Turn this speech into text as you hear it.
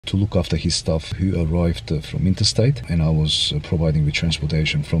to look after his staff who arrived from interstate, and I was providing the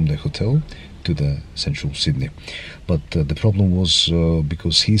transportation from the hotel to the central Sydney. But the problem was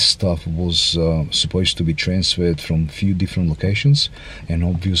because his staff was supposed to be transferred from few different locations, and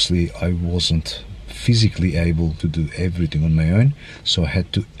obviously I wasn't physically able to do everything on my own, so I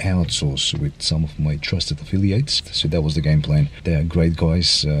had to outsource with some of my trusted affiliates. So that was the game plan. They are great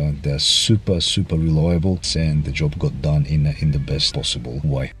guys, they're super reliable, and the job got done in the best possible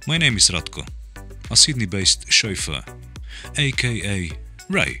way. My name is Ratko, a Sydney-based chauffeur, aka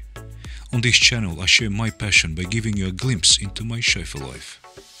Ray. On this channel I share my passion by giving you a glimpse into my chauffeur life.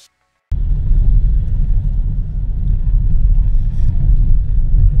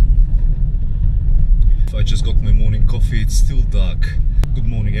 I just got my morning coffee, it's still dark. Good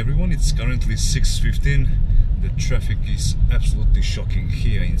morning everyone, it's currently 6:15. The traffic is absolutely shocking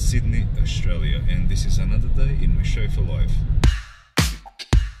here in Sydney, Australia, and this is another day in my chauffeur life.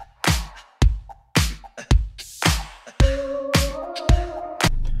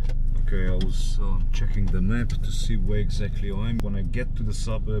 Okay, I was checking the map to see where exactly I am. When I get to the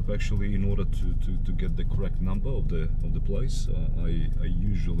suburb, actually, in order to get the correct number of the place, I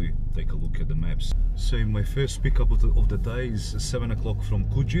usually take a look at the maps. So my first pickup of the day is 7 o'clock from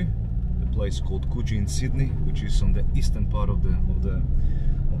Coogee, the place called Coogee in Sydney, which is on the eastern part of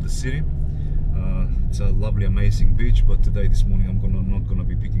the city. It's a lovely, amazing beach, but this morning I'm not gonna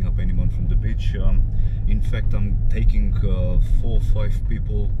be picking up anyone from the beach. In fact, I'm taking 4 or 5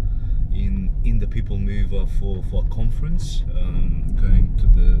 people in the people mover for a conference, going to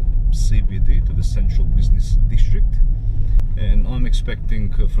the CBD, to the Central Business District, and I'm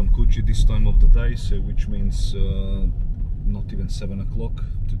expecting from Coogee this time of the day, so which means not even 7 o'clock,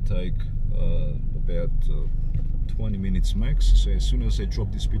 to take about 20 minutes max. So as soon as I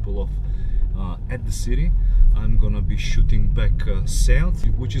drop these people off at the city, I'm gonna be shooting back south,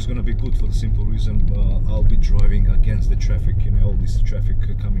 which is gonna be good for the simple reason I'll be driving against the traffic. You know, all this traffic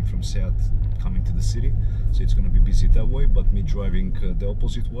coming from south, coming to the city, so it's gonna be busy that way. But me driving the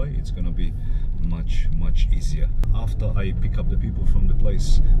opposite way, it's gonna be much easier. After I pick up the people from the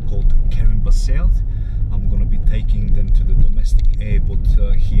place called Caringbah South, I'm gonna be taking them to the domestic airport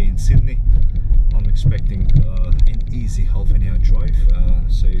here in Sydney. I'm expecting an easy half an hour drive,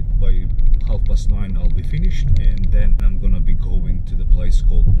 so by 9:30 I'll be finished, and then I'm gonna be going to the place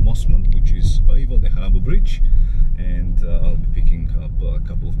called Mossman, which is over the harbour bridge, and I'll be picking up a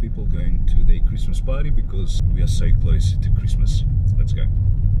couple of people going to their Christmas party, because we are so close to Christmas. Let's go.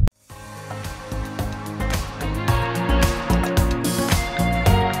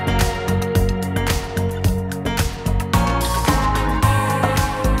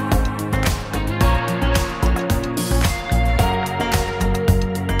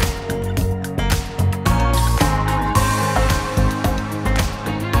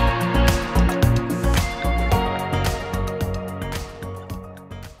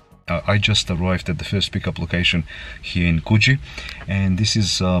 I just arrived at the first pickup location here in Coogee, and this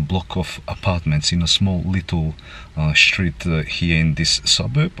is a block of apartments in a small little street here in this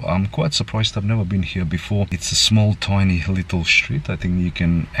suburb. I'm quite surprised, I've never been here before. It's a small tiny little street. I think you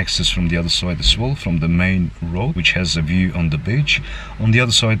can access from the other side as well, from the main road, which has a view on the beach. On the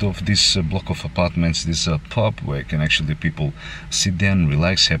other side of this block of apartments, there's a pub where can actually people sit down,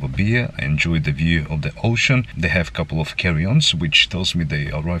 relax, have a beer, enjoy the view of the ocean. They have a couple of carry-ons, which tells me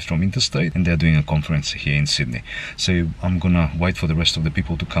they arrived from interstate, and they're doing a conference here in Sydney. So I'm gonna wait for the rest of the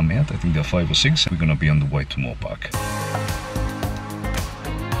people to come out. I think there are 5 or 6. We're gonna be on the way to Moore Park.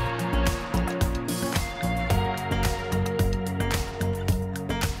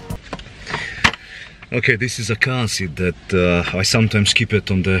 Okay, this is a car seat that I sometimes keep it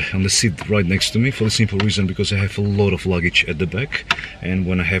on the seat right next to me, for the simple reason because I have a lot of luggage at the back, and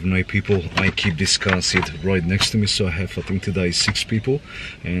when I have no people, I keep this car seat right next to me. So I have, I think today, 6 people,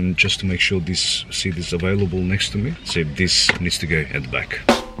 and just to make sure this seat is available next to me, so this needs to go at the back.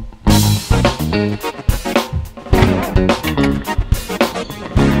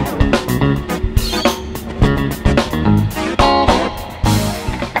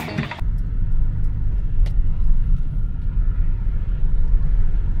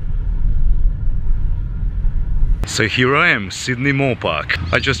 So here I am, Sydney Moore Park.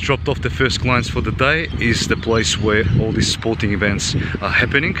 I just dropped off the first clients for the day. Is the place where all these sporting events are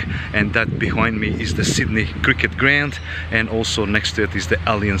happening, and that behind me is the Sydney Cricket Ground, and also next to it is the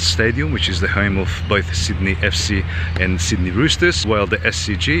Allianz Stadium, which is the home of both Sydney FC and Sydney Roosters, while the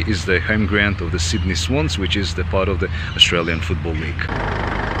SCG is the home ground of the Sydney Swans, which is the part of the Australian Football League.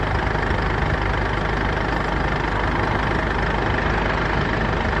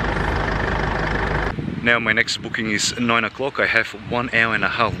 Now my next booking is 9 o'clock. I have 1 hour and a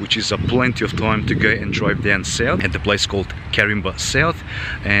half, which is plenty of time to go and drive down south at the place called Carimba South,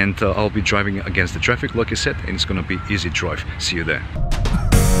 and I'll be driving against the traffic like I said, and it's gonna be easy drive. See you there.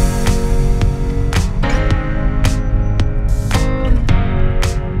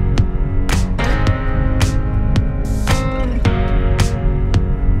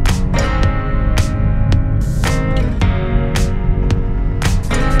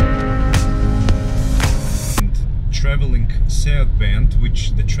 Traveling southbound,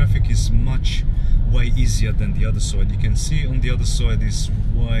 which the traffic is much way easier than the other side. You can see on the other side is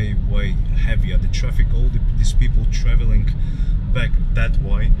way heavier. The traffic, these people traveling back that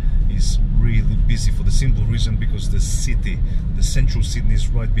way is really busy, for the simple reason because the city, the central Sydney is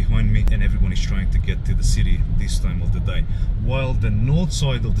right behind me, and everyone is trying to get to the city this time of the day. While the north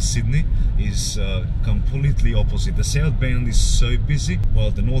side of the Sydney is completely opposite. The southbound is so busy,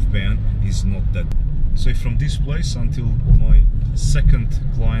 while the northbound is not that. So from this place until my second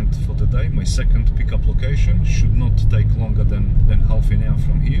client for the day, my second pickup location, should not take longer than half an hour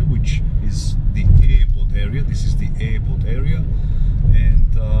from here, which is the airport area. This is the airport area, and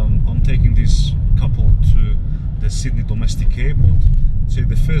I'm taking this couple to the Sydney domestic airport. So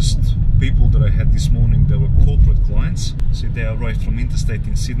the first people that I had this morning, they were corporate clients. So they arrived from interstate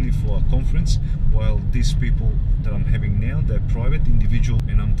in Sydney for a conference, while these people that I'm having now, they're private, individual,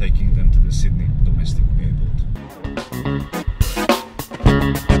 and I'm taking them to the Sydney domestic airport.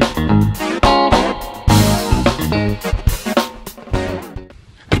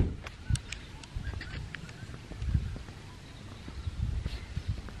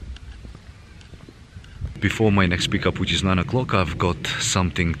 Before my next pickup, which is 9 o'clock, I've got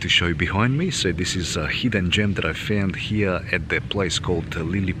something to show you behind me. So this is a hidden gem that I found here at the place called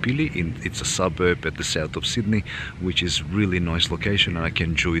Lili Pili. It's a suburb at the south of Sydney, which is really nice location, and I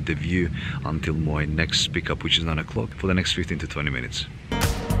can enjoy the view until my next pickup, which is 9 o'clock, for the next 15 to 20 minutes.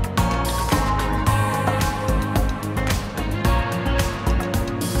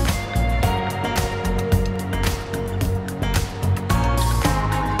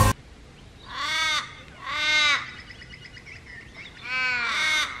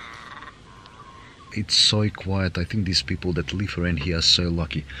 It's so quiet. I think these people that live around here are so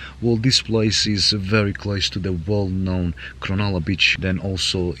lucky. Well, this place is very close to the well-known Cronulla Beach. Then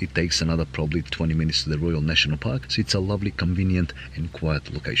also it takes another probably 20 minutes to the Royal National Park. So it's a lovely, convenient and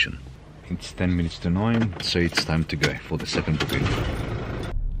quiet location. It's 10 minutes to 9, so it's time to go for the second booking.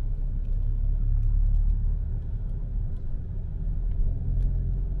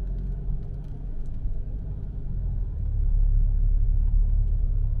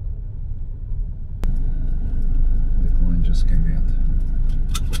 Just came out.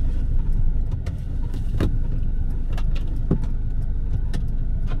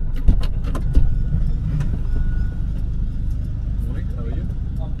 Morning, how are you?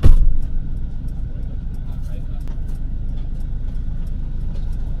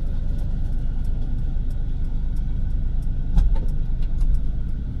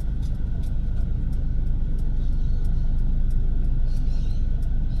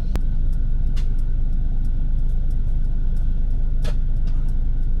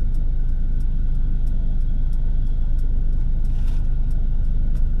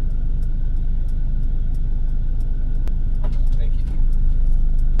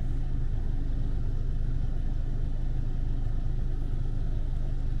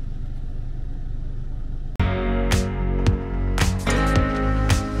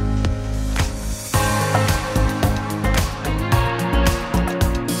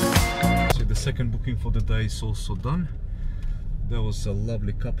 Second booking for the day is also done. There was a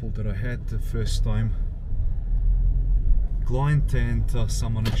lovely couple that I had the first time client, and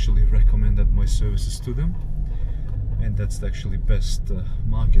someone actually recommended my services to them, and that's actually best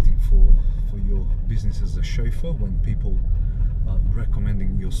marketing for your business as a chauffeur, when people are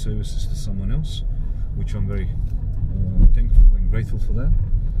recommending your services to someone else, which I'm very thankful and grateful for that.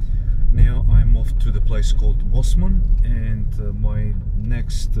 Now I'm off to the place called Mossman, and my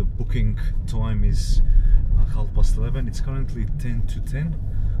next booking time is 11:30. It's currently 10 to 10,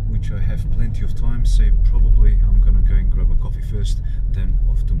 which I have plenty of time, so probably I'm gonna go and grab a coffee first, then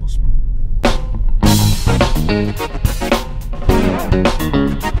off to Mossman.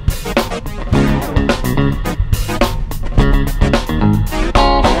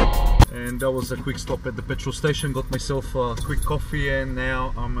 And that was a quick stop at the petrol station, got myself a quick coffee, and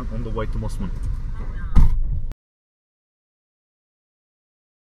now I'm on the way to Mossman.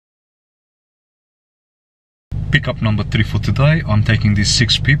 Pickup number 3 for today. I'm taking these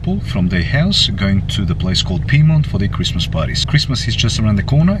 6 people from their house, going to the place called Piedmont for their Christmas parties. Christmas is just around the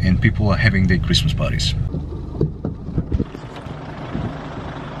corner and people are having their Christmas parties.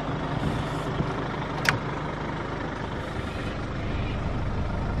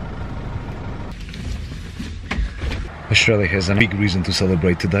 Australia has a big reason to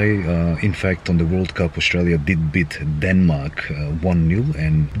celebrate today. In fact, on the World Cup, Australia did beat Denmark 1-0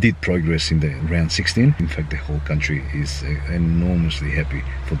 and did progress in the round 16. In fact, the whole country is enormously happy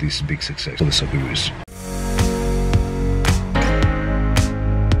for this big success for the Socceroos.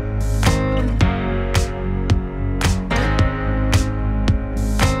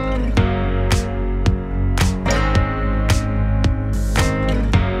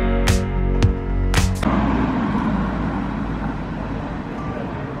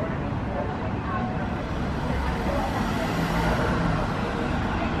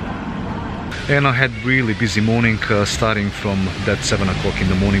 And I had really busy morning, starting from that 7 o'clock in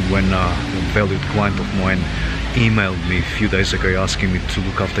the morning when a valued client of mine emailed me a few days ago asking me to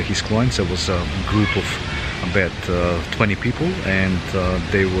look after his clients. There was a group of about 20 people, and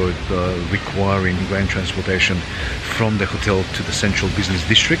they were requiring land transportation from the hotel to the central business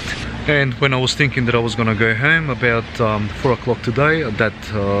district. And when I was thinking that I was gonna go home about 4 o'clock today, that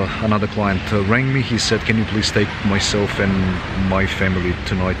another client rang me. He said, can you please take myself and my family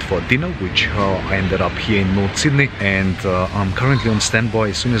tonight for dinner, which I ended up here in North Sydney, and I'm currently on standby.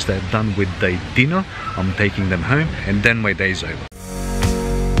 As soon as they're done with their dinner, I'm taking them home, and then my day's over.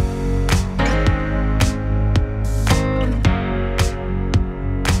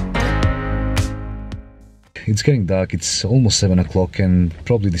 It's getting dark, it's almost 7 o'clock, and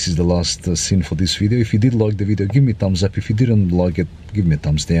probably this is the last scene for this video. If you did like the video, give me a thumbs up. If you didn't like it, give me a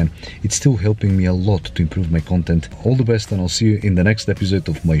thumbs down. It's still helping me a lot to improve my content. All the best, and I'll see you in the next episode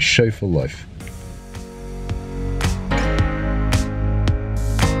of My Chauffeur Life.